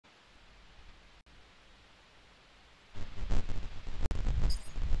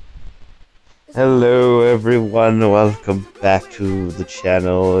Hello everyone, welcome back to the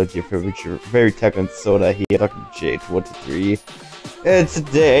channel. It's your favorite, your very tech and soda here, Dr. J23. And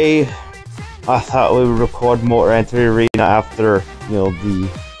today, I thought we would record more Amity Arena after,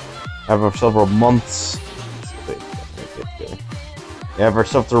 after several months. After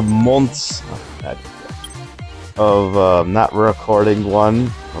several months of not recording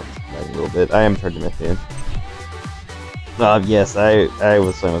one. A little bit. I am turning my fan. Yes, I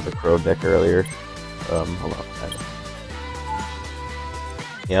was playing with the crow deck earlier. Hold on.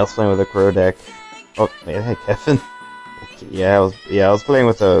 Yeah, I was playing with a crow deck. Oh, man, hey, Kevin. Okay, yeah, I was playing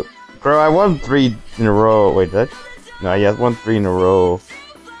with a crow. I won 3 in a row. Wait, did I? No, yeah, I won 3 in a row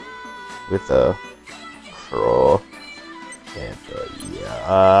with a crow. And,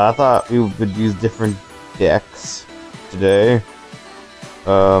 yeah, I thought we would use different decks today.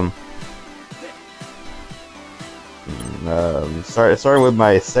 Starting with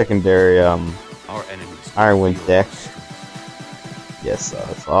my secondary, Ironwood deck. Yes,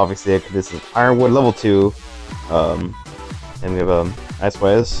 so obviously this is Ironwood level 2. And we have,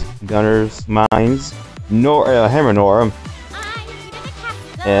 Iceways, Gunners, Mines, Hammer Nora,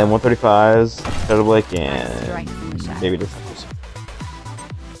 and 135s, Shadow Blake, and maybe this.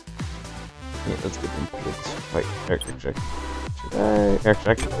 Yeah, let's get into it. Wait, character check.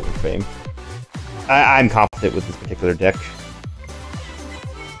 Character check? Fame. I'm confident with this particular deck.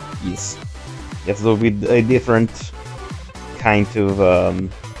 Yes. Yes, it'll be a different kind of,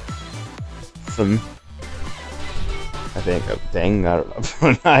 fun. I think. Oh, dang, I don't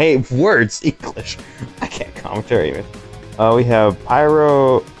know. I hate words, English. I can't commentary with. We have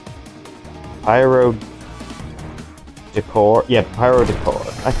Pyro Decor. Yeah, Pyro Decor.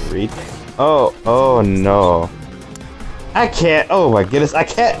 I can read. Oh no. I can't, oh my goodness, I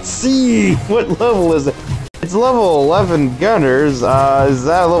can't see! What level is it? It's level 11 Gunners, is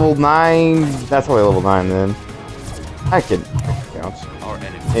that level 9? That's probably level 9 then. I can count.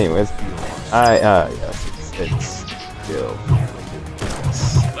 Anyways, yes, it's still.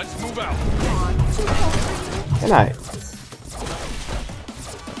 Let's move out. Can I?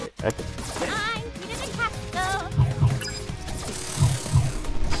 Okay, I can.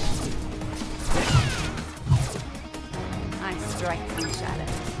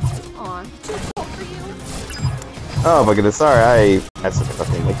 Oh my goodness, sorry, I such a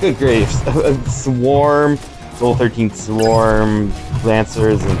fucking, like, good graves. Swarm, level 13 Swarm,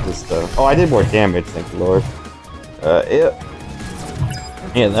 Lancers, and just, oh, I did more damage, thank the Lord.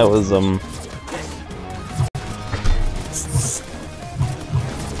 Yeah, that was, oh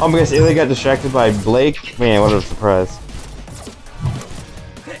my goodness, they got distracted by Blake? Man, what a surprise.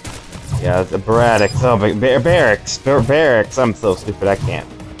 Yeah, it's a Barracks, oh my, Barracks, I'm so stupid, I can't.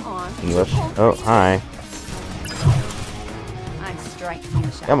 English. Oh, hi.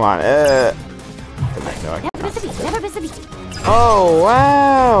 Come on, no, I can't. Oh,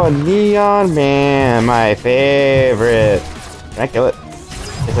 wow, Neon Man, my favorite. Can I kill it?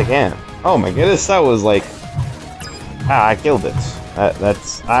 Yes, I can. Oh my goodness, that was like, I killed it.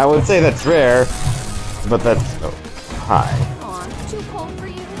 That's, I would say that's rare, but that's, oh, hi.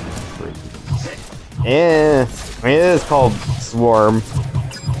 Yeah, I mean, it is called Swarm,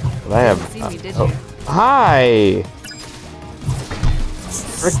 but I have, oh, hi!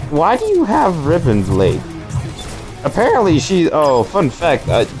 Why do you have Ribbon Blade? Apparently oh, fun fact,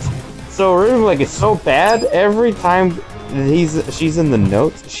 so Ribbon Blade is so bad, every time she's in the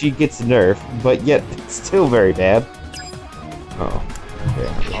notes, she gets nerfed, but yet it's still very bad. Oh, okay.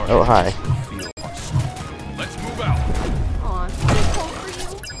 Oh, hi. Let's move out.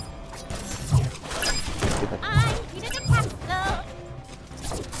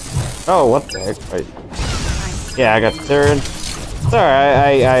 Oh, what the heck? Wait. Yeah, I got the turn.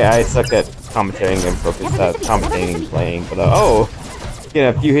 Sorry, I suck at commentating and focus commentating and playing, but oh,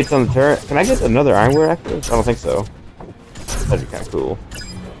 get a few hits on the turret. Can I get another Ironware active? I don't think so. That'd be kind of cool.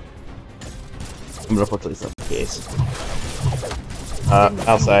 But unfortunately, it's not the case.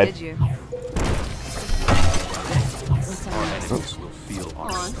 Outside.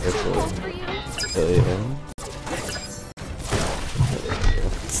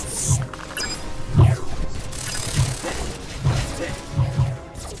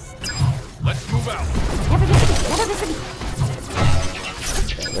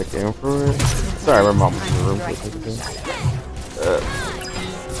 Game for it. Sorry, my mom was in the room.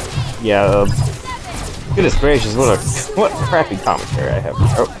 Yeah. Goodness gracious, what crappy commentary I have.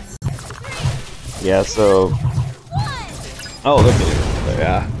 Oh. Yeah. So. Oh, look at it.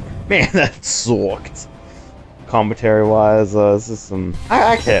 Yeah. Man, that sucked. Commentary wise, this is some.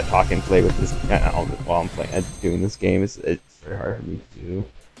 I can't talk and play with this while I'm doing this game. It's very hard for me to do.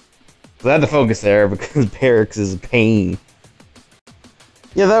 I had to focus there because Barracks is a pain.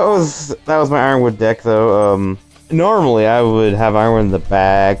 Yeah, that was my Ironwood deck though. Normally I would have Ironwood in the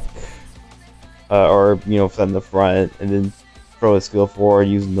back, or you know, in the front, and then throw a skill forward,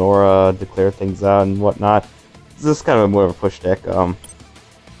 use Nora, declare things out and whatnot. This is kind of more of a push deck.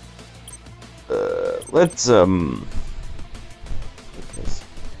 Let's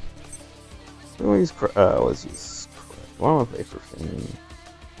use why don't I play for Fang?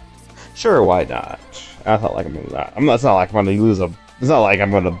 Sure, why not? It's not like I'm gonna lose a. It's not like I'm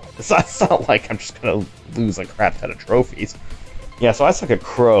gonna. It's not like I'm just gonna lose a crap ton of trophies. Yeah, so I suck at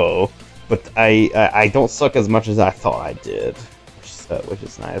Crow, but I don't suck as much as I thought I did, which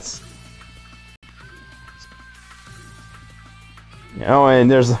is nice. Oh, and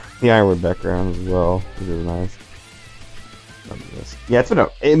there's the Ironwood background as well, which is nice. Yeah, it's been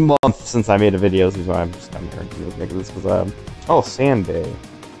a month since I made a video, so I'm just kind of here. This was oh, Sand Day,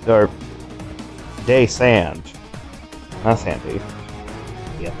 or Day Sand, not Sandy.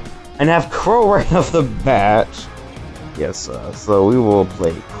 Yeah, and have Crow right off the bat. Yes, so we will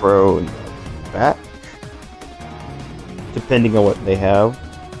play Crow in the back, depending on what they have,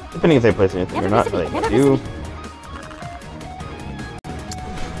 depending if they place anything or not. They do.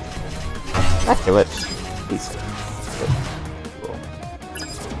 I kill it. Please. Cool.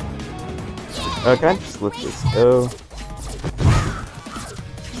 Can I just let this go?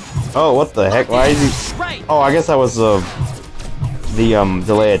 Oh, what the heck? Why is he? Oh, I guess that was the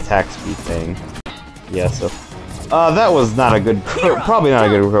delay attack speed thing. Yeah, so that was not a good, probably not a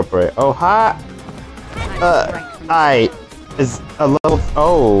good incorporate. Oh, hi. I is a level.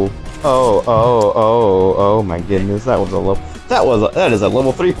 Oh my goodness, that was a level. That is a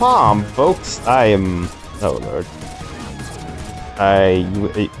level 3 palm, folks. I am. Oh lord.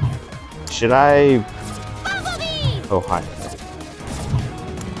 Should I? Oh hi.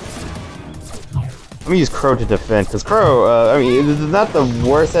 Let me use Crow to defend, because Crow, I mean, is not the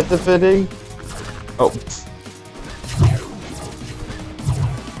worst at defending. Oh.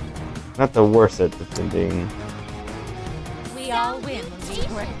 Not the worst at defending. We all win when we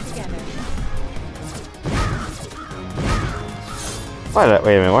work together. Wait a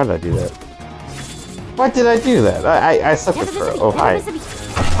minute, why did I do that? Why did I do that? I suck with Crow. Oh, hi.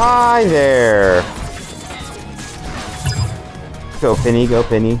 Hi there! Go, Penny, go,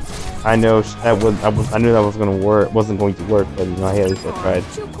 Penny. I know I knew that wasn't going to work, but you know, hey, at least I tried.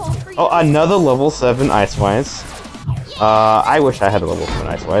 Oh, another level 7 Icewise. I wish I had a level 7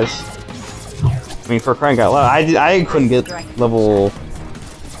 Icewise. I mean, for crying out loud, I couldn't get level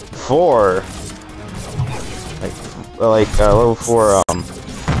 4. Like level 4.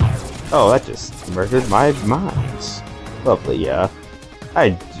 Oh, that just murdered my mind. Lovely, yeah.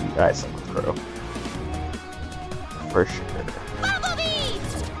 I suck with Crow. For sure.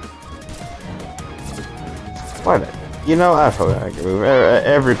 Why not? You know, I probably not gonna move.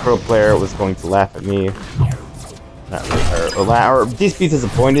 Every Crow player was going to laugh at me. Not really, or just be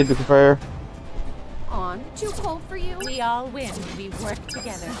disappointed to compare. On, too cold for you. We all win when we work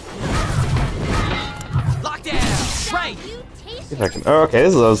together. Lockdown! Right! If I can, oh, okay,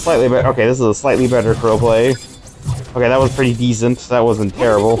 this is a slightly better. Okay, this is a slightly better Crow play. Okay, that was pretty decent. That wasn't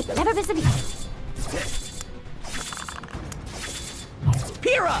terrible.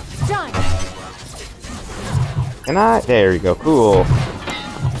 Pira! Done. Can I? There you go. Cool.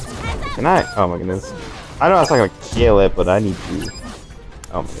 Can I? Oh my goodness. I know it's not gonna kill it, but I need to.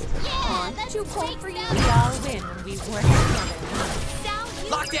 Oh my goodness. On, too cold for you. We all win when we work together.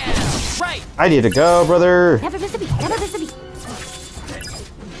 Lockdown! Right! I need to go, brother. Never miss a beat. Never miss a beat.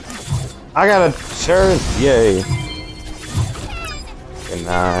 I got a turn. Yay. Good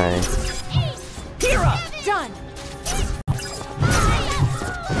night. Pira! Done.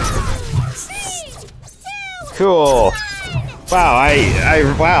 Cool. Wow,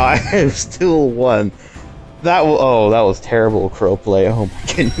 I still won. That was terrible Crow play. Oh my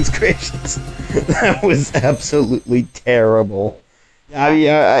goodness gracious. That was absolutely terrible. I mean,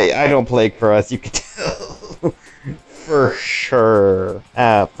 I don't play Crow, as you can tell. For sure.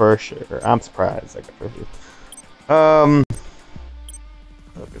 For sure. I'm surprised I got through. Oh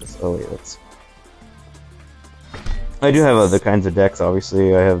goodness. Oh wait, let's. I do have other kinds of decks,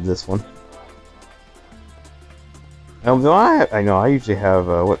 obviously. I have this one. Do I know I usually have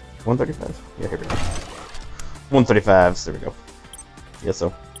what, 135? Yeah, here we go. 135s, there we go. Yeah,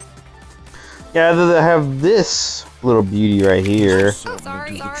 so. Yeah, I have this little beauty right here. Oh,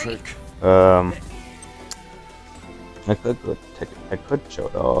 sorry. I could show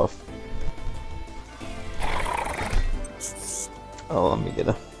it off. Oh, let me get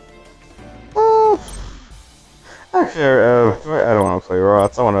a. Oh, Actually, I don't want to play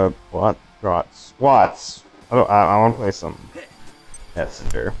Rots. I want to what? Rots. Watts. I want to play some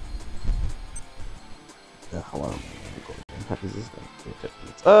Esther. Hold on.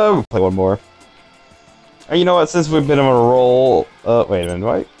 We'll play one more. You know what? Since we've been on a roll, wait a minute,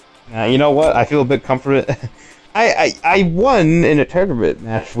 right? You know what? I feel a bit comforted. I won in a tournament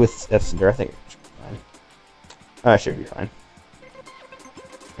match with Esther. I think it should be fine. I should be fine.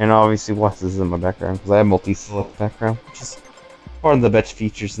 And obviously, Watts is in my background because I have multi-select background, which is one of the best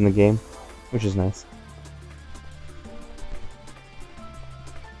features in the game, which is nice.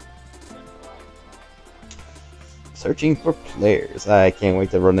 Searching for players. I can't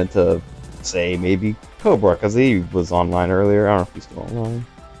wait to run into, say, maybe Cobra, because he was online earlier. I don't know if he's still online.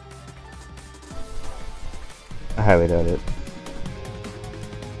 I highly doubt it.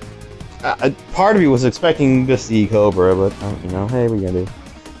 Part of me was expecting to see Cobra, but, you know, hey, we gotta do.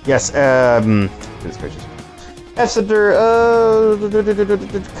 Yes, goodness gracious. Esther,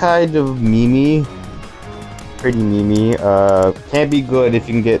 kind of meme-y. Pretty meme-y. Can't be good if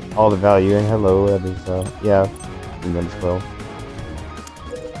you can get all the value. And hello, that is, yeah. As well.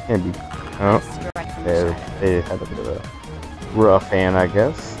 Can't be. Oh, they had a bit of a rough hand, I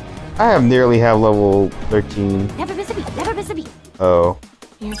guess. I have nearly level 13. Never miss a beat. Never miss a beat. Oh.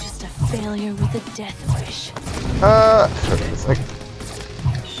 You're just a failure with a death wish. Hold on a second.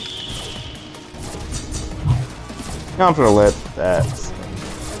 I'm gonna let that.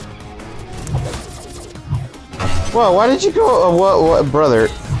 Whoa! Why did you go? What, brother?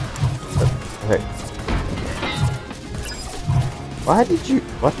 Hey. Why did you...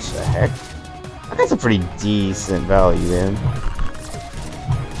 What the heck? That guy's a pretty decent value, man.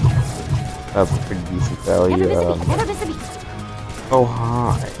 That's a pretty decent value. Never miss a beat. Oh,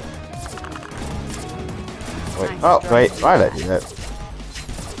 hi. Wait, oh, wait, why did I do that?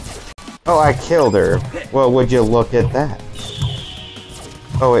 Oh, I killed her. Well, would you look at that?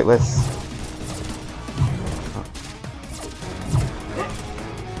 Oh, wait, let's...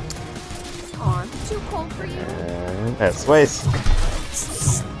 On. Too cold for you. That's waste.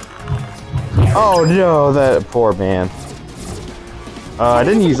 Oh no, that poor man. I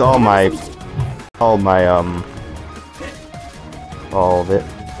didn't use all of it.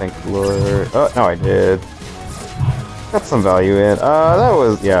 Thank the Lord. Oh, no, I did. Got some value in. That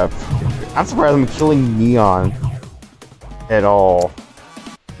was, yeah. I'm surprised I'm killing Neon at all.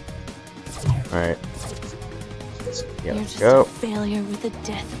 Alright. Yeah, let's go. You're just a failure with a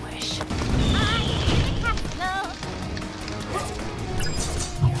death wish.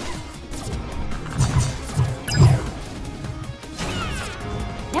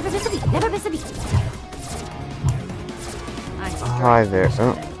 Never miss a beat. Never miss a beat. Hi there.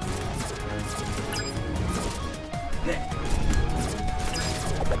 Oh.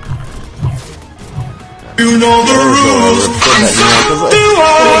 You know the rules. And so do I.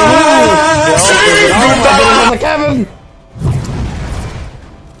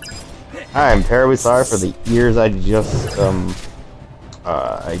 I'm terribly sorry for the years I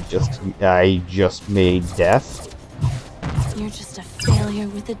just made death. You're just a failure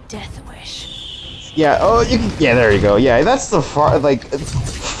with a death wish. Yeah, oh, you can, yeah, there you go. Yeah, that's the far, like,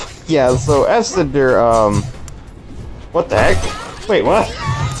 yeah, so Esther, what the heck? Wait, what?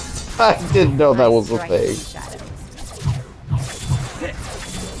 I didn't know that was a thing.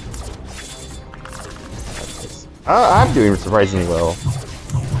 I'm doing surprisingly well.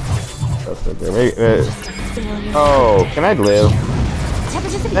 Maybe, oh, can I live?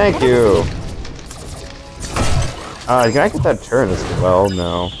 Thank you. Can I get that turn as well?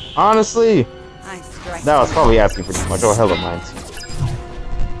 No. Honestly, that was probably asking for too much. Oh, hello, mines.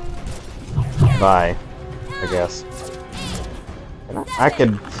 Bye. I guess. I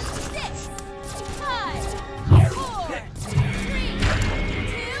could.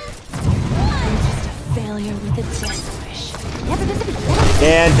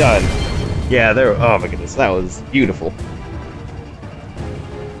 And done. Yeah, there. Oh my goodness, that was beautiful.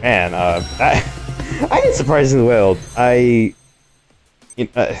 Man, I did surprisingly well.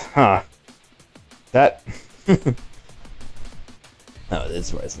 That. Oh, it did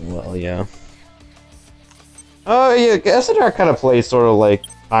surprisingly well, yeah. Oh, yeah, Esther kind of plays sort of like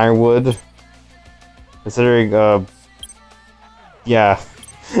Ironwood. Considering, yeah.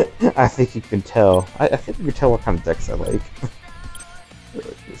 I think you can tell. I think you can tell what kind of decks I like.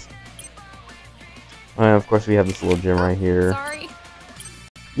 And of course, we have this little gym right here. Sorry.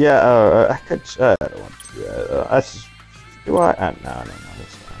 Yeah, I could. I don't want to do that. Do I? No,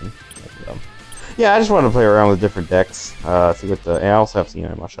 that's fine. Yeah, I just want to play around with different decks. See what the. And I also have seen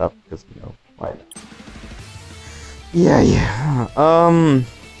in my shop because you know why. Yeah.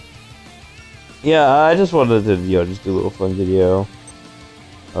 Yeah, I just wanted to, just do a little fun video.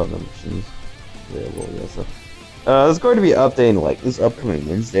 Oh, the missions available, yeah, so. There's going to be updating, like, this upcoming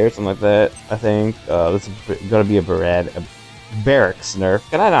Wednesday or something like that, I think. This is going to be a barracks nerf.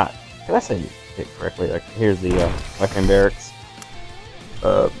 Can I say it correctly? Like, here's the, my friend barracks.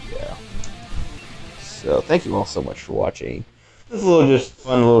 Yeah. So, thank you all so much for watching. This is a little, just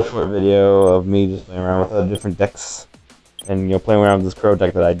fun little short video of me just playing around with different decks. And, playing around with this crow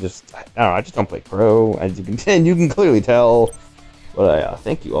deck that I don't know, I just don't play crow, as you can clearly tell. But,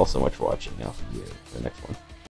 thank you all so much for watching. I'll see you in the next one.